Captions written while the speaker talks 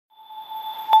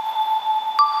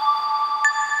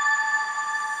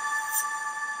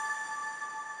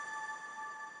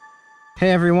Hey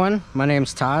everyone, my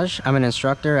name's Taj. I'm an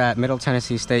instructor at Middle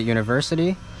Tennessee State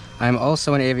University. I'm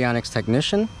also an avionics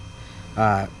technician.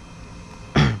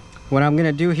 What I'm going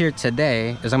to do here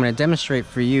today is I'm going to demonstrate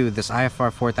for you this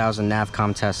IFR 4000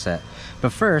 NavCom test set.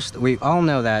 But first, we all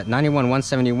know that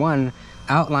 91171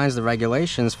 outlines the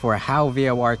regulations for how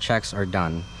VOR checks are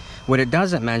done. What it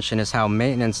doesn't mention is how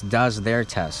maintenance does their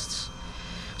tests.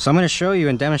 So I'm going to show you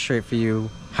and demonstrate for you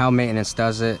how maintenance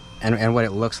does it and what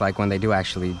it looks like when they do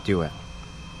actually do it.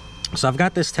 So I've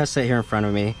got this test set here in front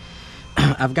of me.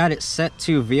 I've got it set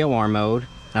to VOR mode.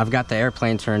 I've got the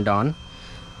airplane turned on.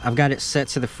 I've got it set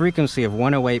to the frequency of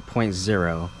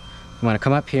 108.0. I'm going to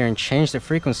come up here and change the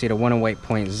frequency to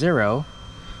 108.0.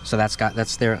 So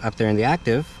that's there up there in the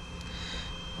active.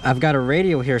 I've got a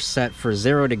radio here set for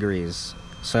 0 degrees.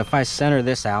 So if I center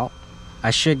this out,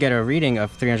 I should get a reading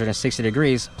of 360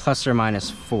 degrees plus or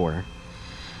minus 4.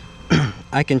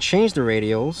 I can change the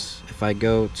radials. If I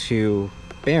go to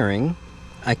bearing,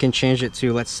 I can change it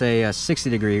to, let's say, a 60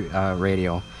 degree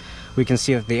radial. We can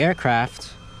see that the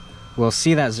aircraft will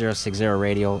see that 060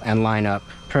 radial and line up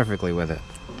perfectly with it.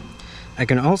 I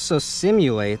can also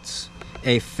simulate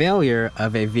a failure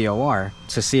of a VOR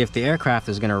to see if the aircraft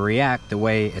is going to react the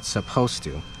way it's supposed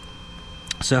to.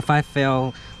 So if I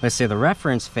fail, let's say, the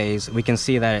reference phase, we can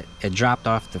see that it dropped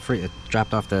off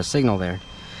the signal there.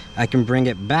 I can bring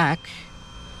it back.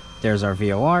 There's our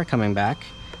VOR coming back.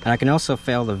 And I can also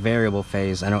fail the variable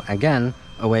phase, and again,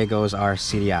 away goes our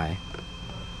CDI.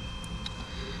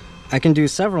 I can do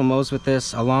several modes with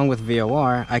this. Along with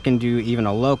VOR, I can do even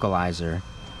a localizer.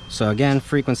 So again,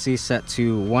 frequency set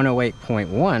to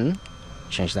 108.1.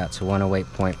 Change that to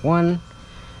 108.1,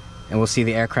 and we'll see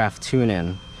the aircraft tune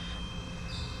in.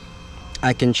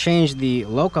 I can change the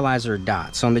localizer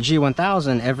dot. So on the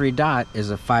G1000, every dot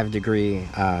is a 5 degree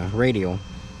radial.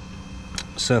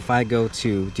 So if I go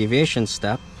to deviation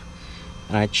step,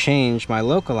 and I change my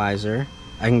localizer,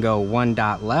 I can go 1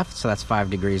 dot left, so that's 5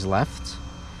 degrees left.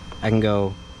 I can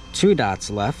go 2 dots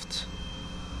left,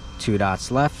 2 dots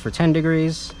left for 10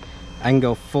 degrees. I can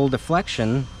go full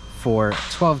deflection for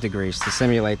 12 degrees to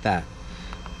simulate that.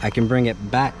 I can bring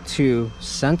it back to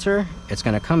center. It's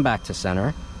going to come back to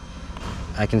center.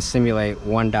 I can simulate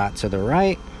 1 dot to the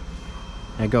right.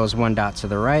 And it goes 1 dot to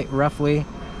the right, roughly.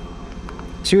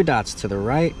 2 dots to the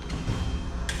right.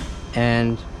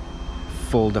 And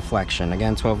full deflection,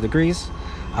 again 12 degrees.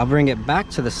 I'll bring it back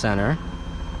to the center,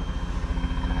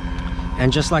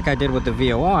 and just like I did with the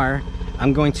VOR,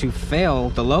 I'm going to fail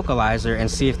the localizer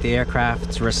and see if the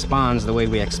aircraft responds the way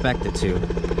we expect it to.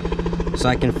 So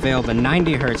I can fail the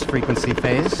 90 Hertz frequency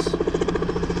phase.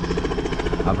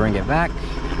 I'll bring it back,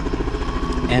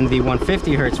 and the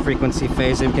 150 Hertz frequency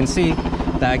phase. And you can see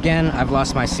that again I've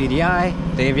lost my CDI.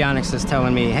 The avionics is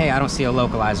telling me, hey, I don't see a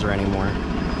localizer anymore.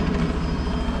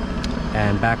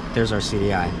 And back, there's our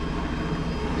CDI.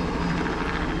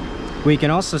 We can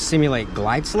also simulate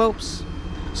glide slopes.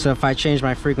 So if I change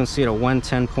my frequency to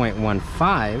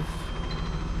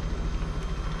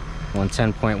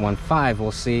 110.15,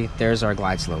 we'll see there's our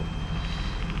glide slope.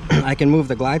 I can move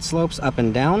the glide slopes up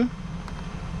and down.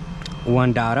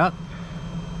 1 dot up,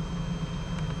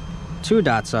 2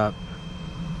 dots up,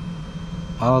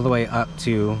 all the way up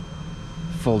to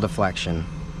full deflection.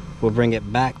 We'll bring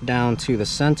it back down to the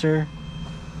center.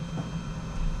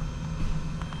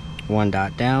 1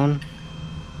 dot down,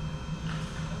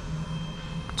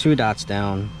 2 dots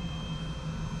down,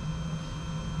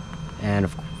 and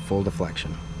full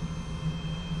deflection.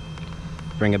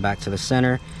 Bring it back to the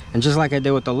center, and just like I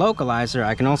did with the localizer,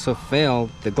 I can also fail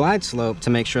the glide slope to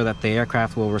make sure that the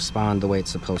aircraft will respond the way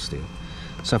it's supposed to.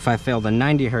 So if I fail the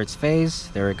 90 Hertz phase,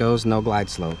 there it goes, no glide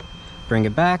slope. Bring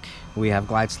it back, we have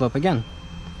glide slope again.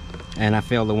 And I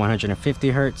fail the 150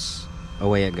 Hertz,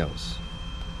 away it goes.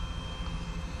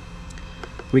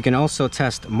 We can also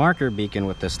test marker beacon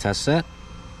with this test set.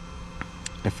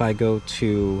 If I go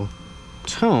to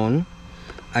tone,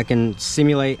 I can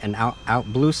simulate an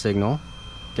out blue signal.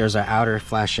 There's our outer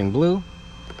flashing blue.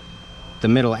 The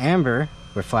middle amber,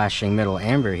 we're flashing middle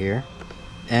amber here.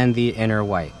 And the inner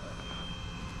white.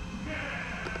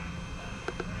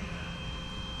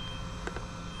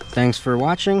 Thanks for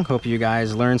watching. Hope you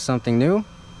guys learned something new.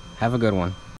 Have a good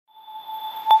one.